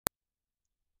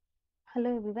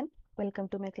Hello everyone, welcome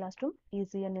to my classroom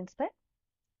Easy and Inspire.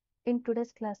 In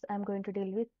today's class, I am going to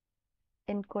deal with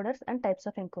encoders and types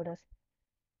of encoders.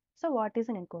 So what is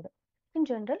an encoder? In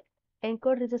general,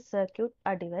 encoder is a circuit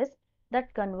or device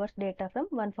that converts data from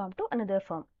one form to another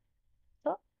form.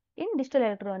 So in digital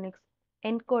electronics,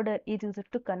 encoder is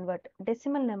used to convert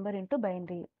decimal number into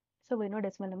binary. So we know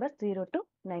decimal numbers 0 to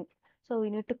 9. So we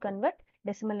need to convert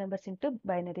decimal numbers into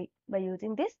binary by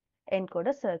using this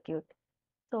encoder circuit.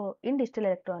 So in digital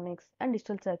electronics and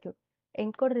digital circuit,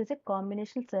 encoder is a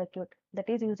combinational circuit that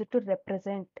is used to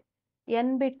represent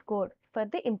n-bit code for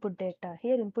the input data.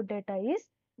 Here input data is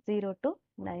 0 to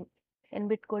 9.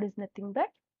 N-bit code is nothing but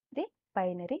the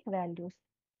binary values.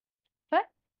 For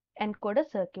encoder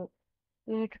circuit,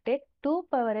 we need to take 2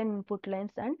 power n input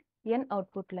lines and n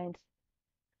output lines.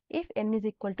 If n is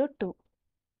equal to 2,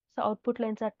 so output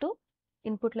lines are 2,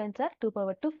 input lines are 2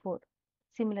 power to 4.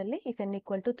 Similarly, if n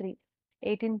equal to 3,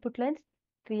 8 input lines,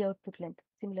 3 output lines.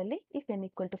 Similarly, if n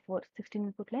equal to 4, 16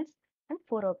 input lines and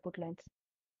 4 output lines.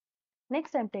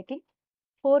 Next, I am taking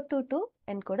 4 to 2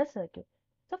 encoder circuit.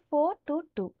 So 4 to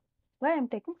 2. Why I am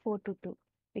taking 4 to 2?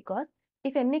 Because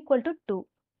if n equal to 2,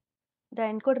 the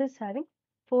encoder is having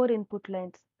 4 input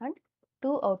lines and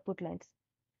 2 output lines.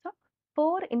 So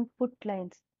 4 input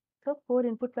lines. So 4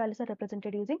 input values are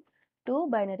represented using 2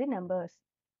 binary numbers.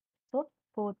 So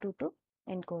 4 to 2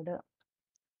 encoder.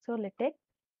 So let's take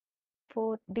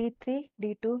 4 D3,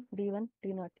 D2, D1,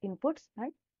 D0 inputs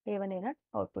and A1, A0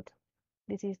 outputs.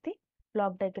 This is the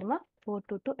block diagram of 4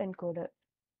 to 2 encoder.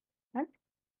 And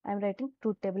I am writing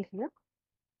truth table here.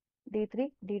 D3,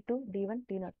 D2, D1,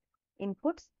 D0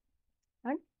 inputs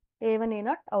and A1,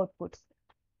 A0 outputs.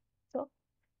 So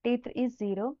D3 is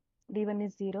 0, D1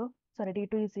 is 0, sorry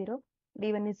D2 is 0,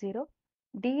 D1 is 0,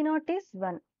 D0 is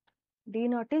 1,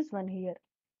 D0 is 1 here,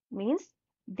 means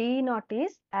D0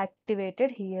 is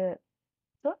activated here.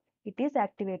 So it is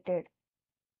activated.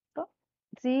 So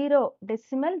 0,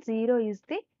 decimal 0 is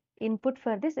the input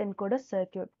for this encoder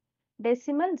circuit.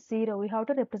 Decimal 0, we have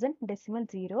to represent decimal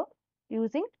 0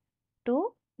 using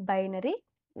two binary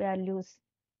values.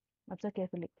 Observe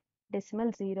carefully.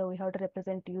 Decimal 0 we have to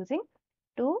represent using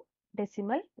two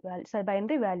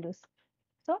binary values.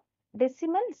 So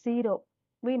decimal 0,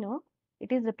 we know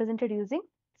it is represented using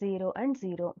 0 and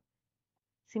 0.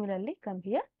 Similarly, come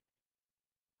here.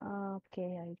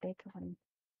 Okay, I'll take one.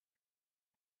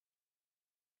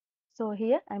 So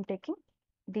here I am taking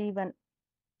D1.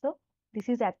 So this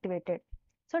is activated.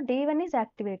 So D1 is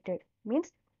activated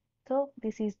means, so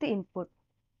this is the input.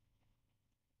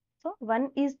 So 1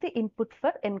 is the input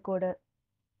for encoder.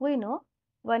 We know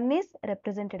 1 is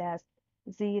represented as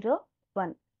 0,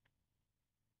 1.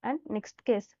 And next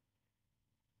case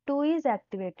 2 is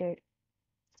activated.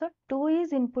 So 2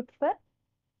 is input for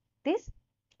this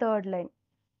third line.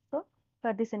 So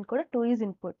for this encoder 2 is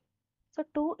input. So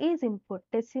 2 is input,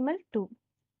 decimal 2.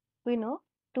 We know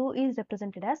 2 is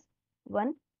represented as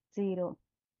 1, 0.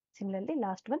 Similarly,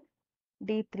 last one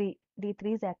D3.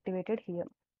 D3 is activated here.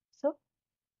 So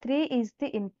 3 is the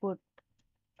input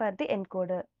for the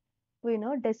encoder. We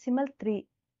know decimal 3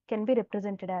 can be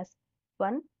represented as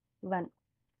 1, 1.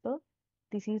 So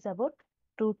this is about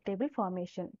truth table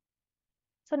formation.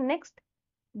 So next,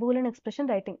 Boolean expression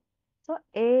writing. So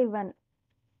A1,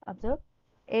 observe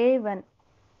A1.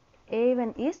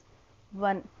 A1 is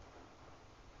 1.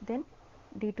 Then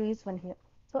D2 is 1 here.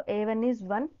 So A1 is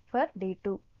 1 for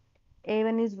D2.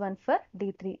 A1 is 1 for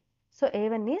D3. So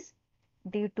A1 is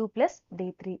D2 plus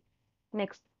D3.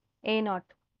 Next, A0.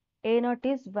 A0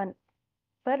 is 1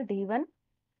 for D1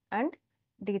 and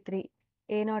D3.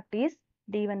 A0 is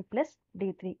D1 plus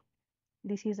D3.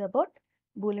 This is about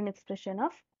Boolean expression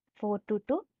of 4 to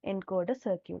 2 encoder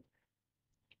circuit.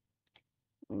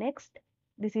 Next,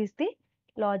 this is the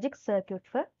logic circuit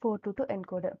for 4 to 2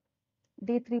 encoder.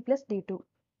 D3 plus D2,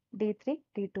 D3,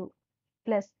 D2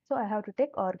 plus. So I have to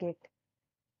take OR gate.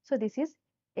 So this is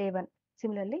A1.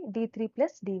 Similarly, D3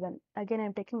 plus D1. Again I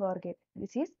am taking OR gate.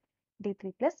 This is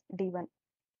D3 plus D1.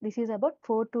 This is about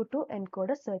 4 to 2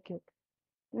 encoder circuit.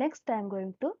 Next I am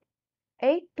going to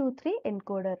 8 to 3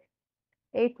 encoder.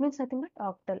 8 means nothing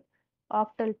but octal.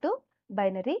 Octal to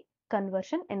binary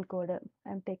conversion encoder.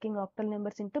 I am taking octal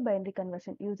numbers into binary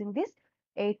conversion using this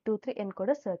 8 to 3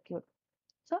 encoder circuit.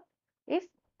 So if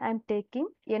I am taking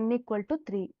n equal to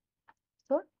 3.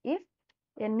 So if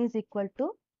n is equal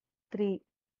to 3,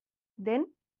 then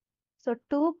so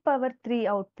 2 power 3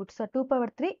 outputs. So 2 power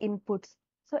 3 inputs.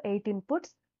 So 8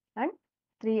 inputs and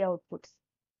 3 outputs.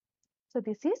 So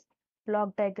this is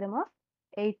block diagram of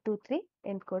 8 to 3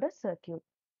 encoder circuit.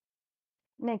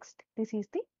 Next, this is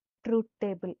the truth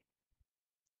table.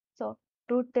 So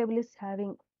truth table is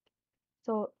having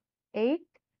So 8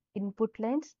 input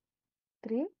lines,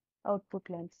 3 output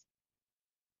lines.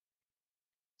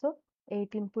 So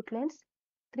 8 input lines,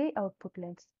 3 output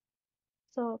lines.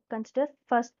 So consider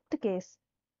first case.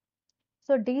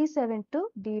 So D7 to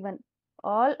D1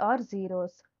 all are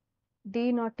zeros.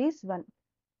 D0 is 1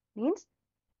 means,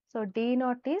 so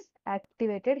D0 is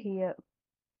activated here.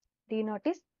 D0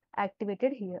 is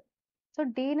activated here. So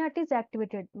D0 is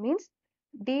activated means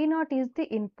D0 is the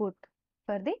input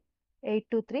for the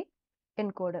 823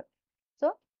 encoder.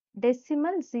 So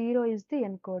decimal 0 is the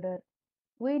encoder.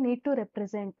 We need to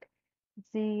represent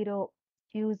 0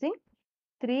 using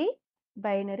 3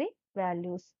 binary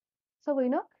values. So we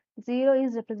know 0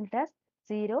 is represented as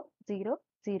 0, 0,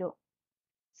 0.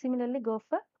 Similarly, go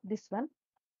for this one,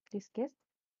 this case.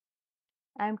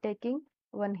 I am taking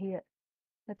 1 here,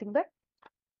 nothing but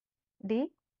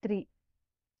D3.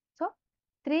 So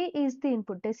 3 is the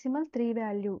input, decimal 3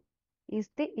 value is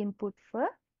the input for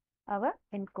our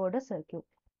encoder circuit.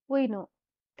 We know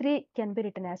 3 can be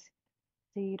written as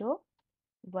 0,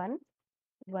 1,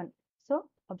 1. So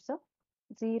observe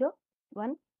 0,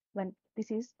 1, 1.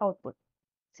 This is output.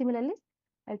 Similarly,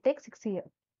 I'll take 6 here.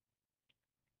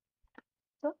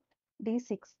 So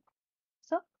D6.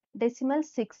 So decimal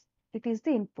 6, it is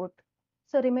the input.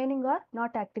 So remaining are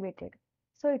not activated.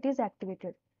 So it is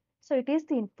activated. So it is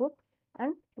the input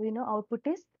and we know output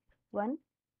is 1,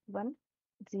 1,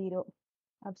 0.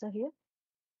 Observe here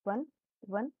 1,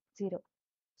 1, 0.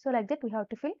 So like that we have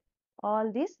to fill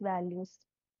all these values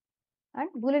and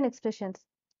Boolean expressions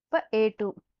for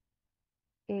A2.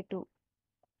 A2.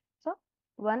 So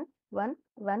 1, 1,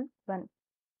 1, 1.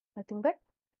 Nothing but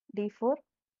D4,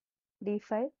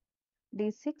 D5,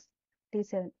 D6,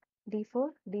 D7, D4,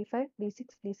 D5, D6,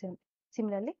 D7.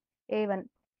 Similarly, A1,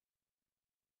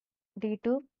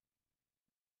 D2,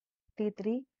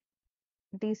 D3,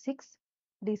 D6,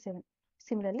 D7.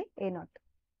 Similarly, A0.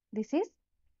 This is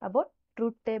about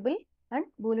truth table and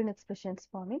Boolean expressions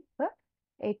forming for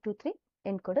 823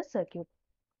 encoder circuit.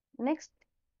 Next,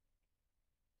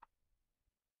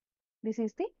 this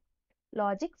is the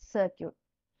logic circuit.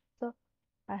 So,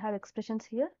 I have expressions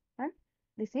here and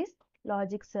this is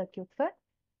logic circuit for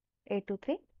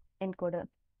 823 encoder.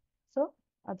 So,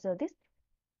 observe this.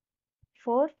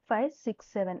 4, 5, 6,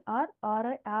 7 are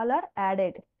all are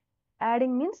added.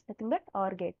 Adding means nothing but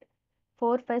OR gate.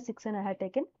 4, 5, 6 and I have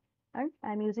taken and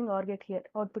I am using OR gate here.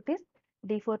 Output is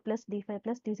D4 plus D5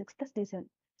 plus D6 plus D7.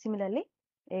 Similarly,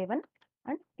 A1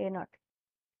 and A0.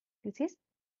 This is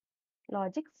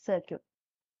logic circuit.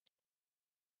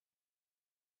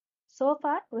 So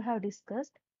far, we have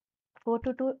discussed 4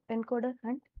 to 2 encoder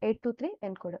and 8 to 3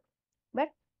 encoder. But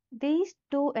these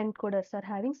two encoders are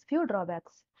having few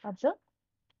drawbacks. Observe,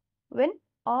 when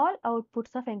all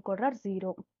outputs of encoder are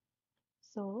 0.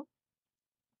 So,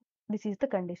 this is the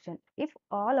condition. If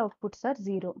all outputs are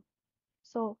 0,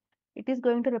 so it is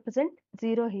going to represent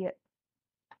 0 here.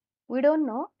 We don't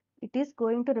know it is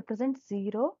going to represent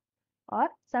 0 or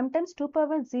sometimes 2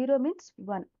 power 0 means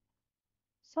 1.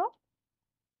 So,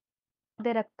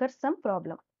 there occurs some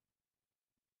problem.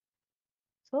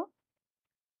 So,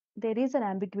 there is an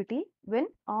ambiguity when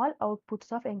all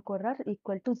outputs of encoder are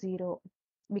equal to 0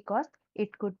 because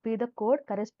it could be the code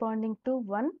corresponding to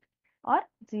 1 or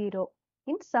 0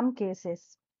 in some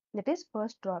cases. That is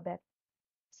first drawback.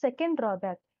 Second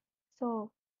drawback.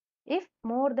 So, if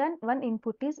more than one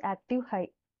input is active high,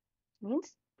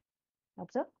 means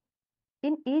observe,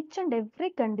 in each and every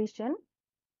condition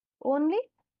only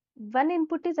one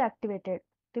input is activated,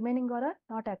 remaining are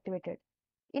not activated.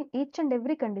 In each and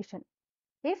every condition,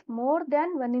 if more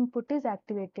than one input is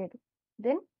activated,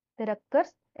 then there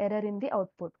occurs error in the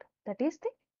output. That is the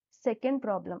second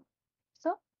problem.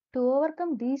 So, to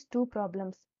overcome these two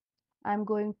problems, I am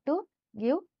going to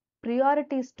give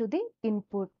priorities to the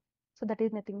input. So, that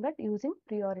is nothing but using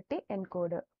priority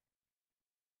encoder.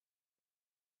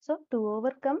 So, to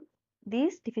overcome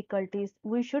these difficulties,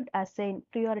 we should assign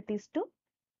priorities to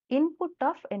input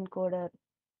of encoder.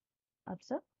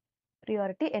 Observe,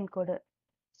 priority encoder.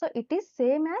 So, it is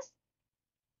same as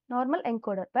normal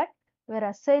encoder, but we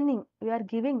are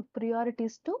giving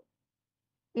priorities to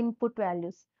input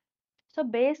values. So,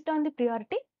 based on the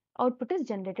priority, output is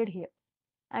generated here.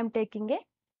 I am taking a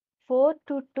 4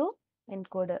 to 2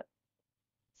 encoder.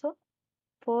 So,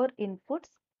 4 inputs,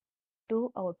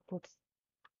 2 outputs.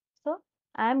 So,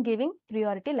 I am giving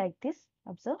priority like this.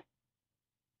 Observe.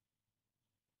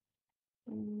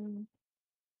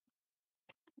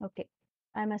 Okay.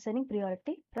 I am assigning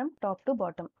priority from top to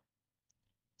bottom.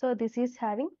 So, this is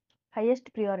having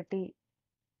highest priority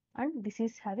and this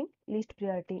is having least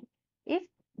priority. If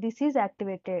this is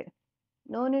activated,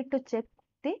 no need to check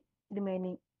the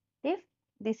remaining. If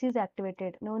this is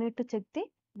activated, no need to check the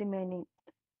remaining.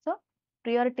 So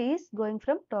priority is going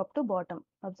from top to bottom.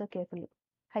 Observe carefully.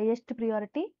 Highest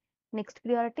priority, next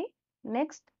priority,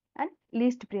 next, and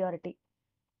least priority.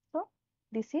 So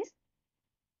this is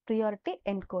priority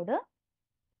encoder.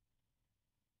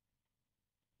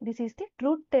 This is the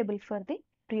truth table for the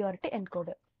priority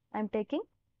encoder. I am taking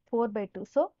 4 by 2.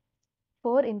 So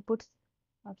 4 inputs.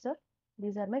 Observe,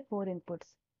 these are my 4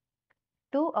 inputs.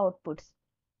 2 outputs.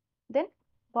 Then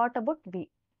what about V?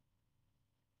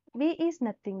 V is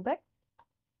nothing but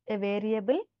a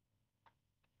variable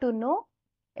to know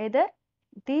either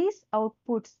these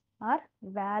outputs are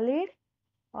valid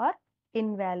or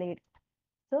invalid.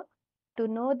 So to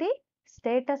know the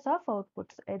status of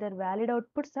outputs, either valid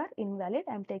outputs or invalid,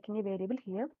 I am taking a variable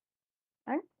here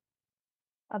and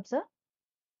observe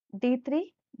D3,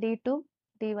 D2,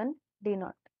 D1,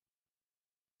 D0.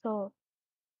 So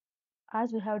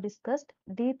as we have discussed,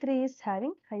 D3 is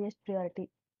having highest priority.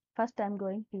 First I am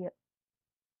going here.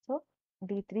 So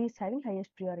D3 is having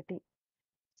highest priority.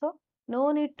 So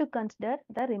no need to consider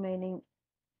the remaining.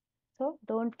 So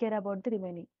don't care about the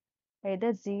remaining.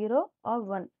 Either 0 or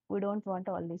 1. We don't want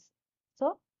all this.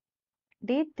 So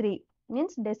D3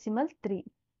 means decimal 3.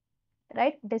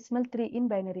 Write decimal 3 in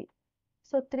binary.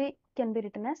 So 3 can be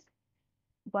written as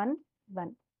 1,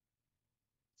 1.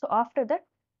 So after that,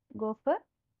 go for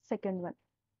second one.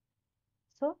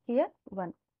 So here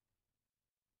 1.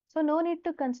 So no need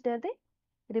to consider the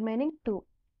remaining 2.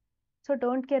 So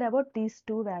don't care about these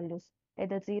two values,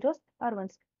 either zeros or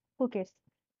ones. Who cares?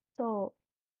 So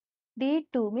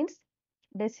D2 means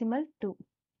decimal 2.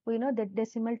 We know that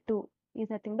decimal 2 is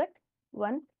nothing but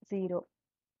 1, 0.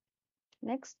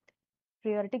 Next,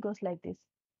 priority goes like this.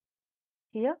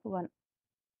 Here 1.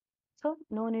 So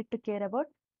no need to care about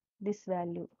this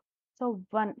value. So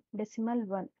 1, decimal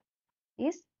 1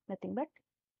 is nothing but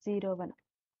 0, 1.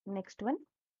 Next one,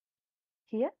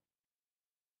 here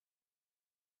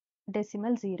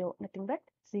decimal 0, nothing but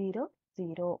 0,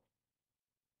 0.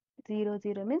 0,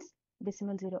 0 means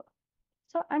decimal 0.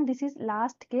 So, and this is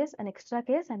last case, an extra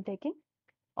case I am taking.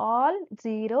 All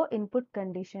 0 input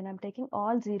condition. I am taking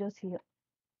all zeros here.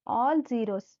 All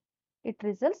zeros. It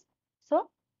results. So,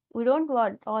 we don't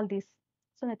want all this.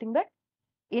 So, nothing but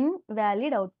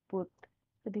invalid output.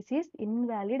 So, this is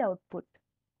invalid output.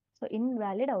 So,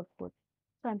 invalid output.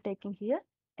 So, I am taking here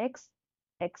X,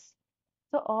 X.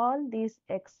 So, all these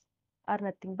X are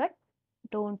nothing but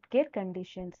don't care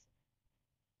conditions.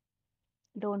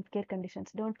 Don't care conditions.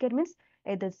 Don't care means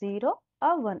either 0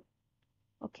 or 1.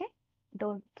 Okay.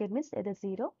 Don't care means either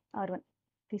 0 or 1.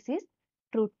 This is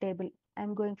truth table. I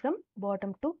am going from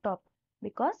bottom to top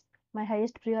because my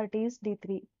highest priority is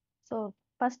D3. So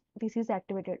first this is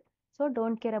activated. So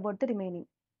don't care about the remaining.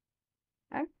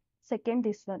 And second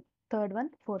this one, third one,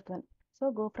 fourth one.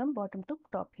 So go from bottom to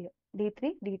top here.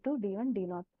 D3, D2, D1,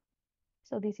 D0.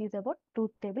 So this is about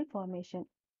truth table formation.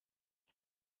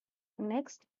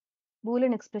 Next,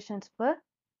 Boolean expressions for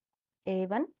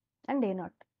A1 and A0.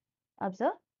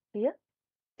 Observe here.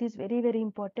 It is very, very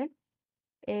important.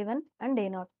 A1 and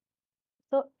A0.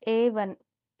 So A1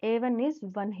 is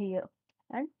 1 here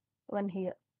and 1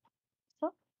 here.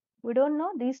 So we don't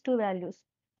know these two values.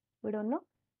 We don't know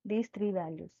these three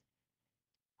values.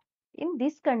 In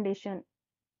this condition,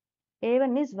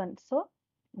 A1 is 1. So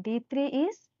D3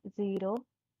 is 0,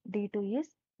 D2 is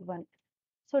 1.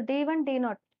 So D1,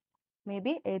 D0 may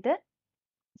be either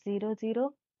 0,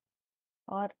 0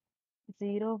 or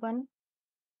 0, 1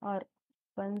 or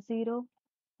 1, 0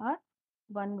 or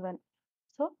 1, 1.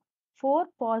 So 4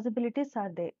 possibilities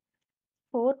are there.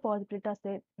 4 possibilities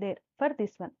are there for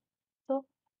this one. So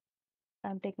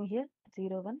I am taking here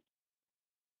 0, 1,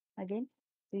 again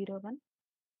 0, 1,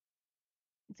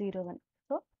 0, 1.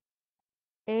 So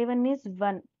A1 is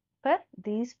 1 for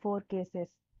these 4 cases.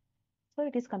 So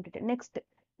it is completed. Next,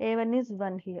 A1 is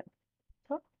 1 here.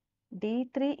 So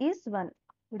D3 is 1.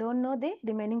 We don't know the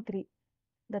remaining 3.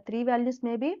 The 3 values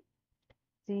may be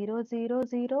 0, 0,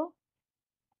 0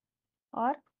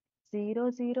 or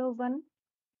 0, 0, 1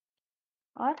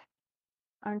 or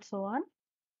and so on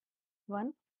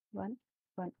 1, 1,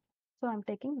 1. So I am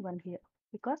taking 1 here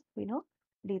because we know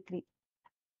D3.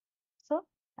 So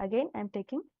again I am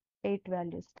taking 8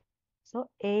 values. So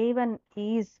A1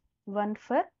 is 1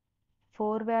 for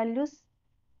 4 values,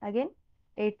 again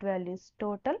 8 values,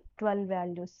 total 12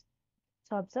 values.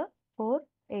 So observe 4,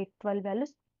 8, 12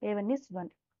 values, A1 is 1.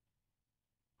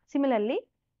 Similarly,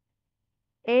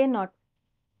 A0.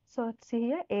 So see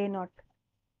here A0.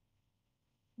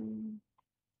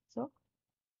 So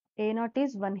A0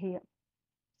 is 1 here.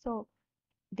 So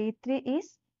D3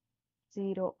 is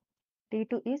 0.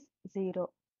 D2 is 0,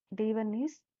 D1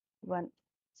 is 1.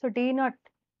 So D0,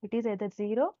 it is either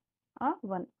 0 or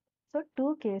 1. So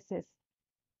 2 cases.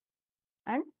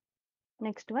 And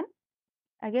next one,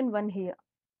 again 1 here.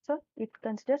 So it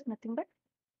considers nothing but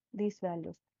these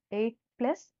values. 8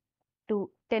 plus 2,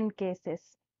 10 cases.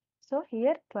 So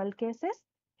here 12 cases,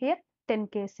 here 10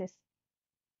 cases.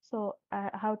 So I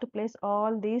have to place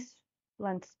all these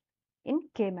ones in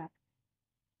K map.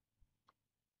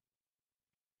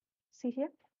 See here,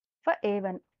 for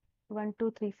A1, 1,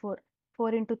 2, 3, 4,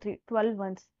 4 into 3, 12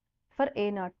 ones. For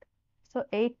A0, so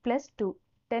 8 plus 2,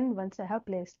 10 ones I have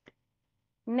placed.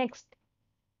 Next,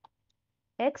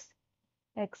 X,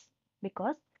 X,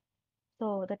 because,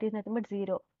 so that is nothing but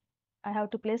 0. I have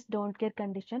to place don't care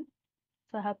condition.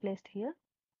 So I have placed here,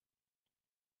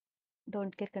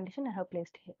 don't care condition I have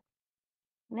placed here.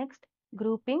 Next,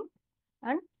 grouping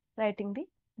and writing the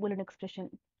Boolean expression.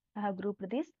 I have grouped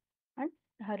this and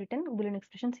I have written Boolean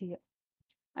expressions here.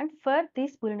 And for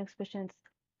these Boolean expressions,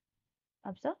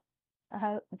 observe, I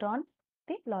have drawn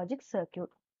the logic circuit.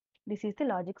 This is the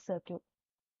logic circuit.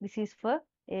 This is for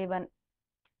A1.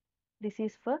 This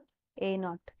is for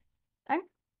A0. And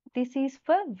this is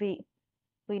for V.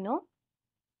 We know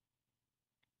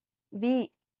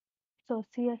V. So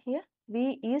see here,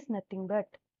 V is nothing but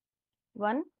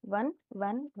 1, 1,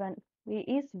 1, 1. V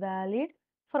is valid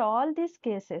for all these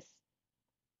cases.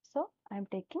 So I am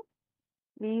taking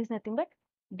V is nothing but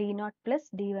D0 plus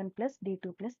D1 plus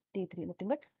D2 plus D3, nothing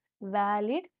but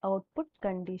valid output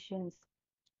conditions.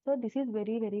 So this is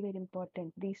very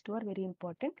important. These two are very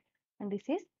important, and this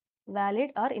is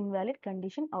valid or invalid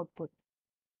condition output.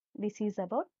 This is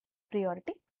about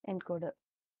priority encoder.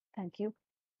 Thank you.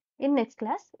 In next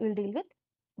class, we will deal with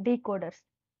decoders.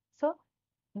 So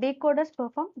decoders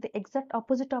perform the exact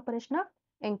opposite operation of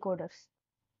encoders.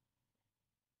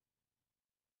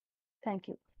 Thank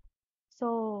you.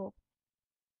 So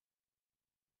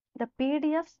the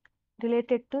PDFs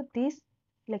related to these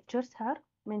lectures are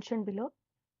mentioned below.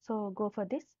 So go for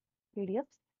this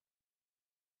PDFs.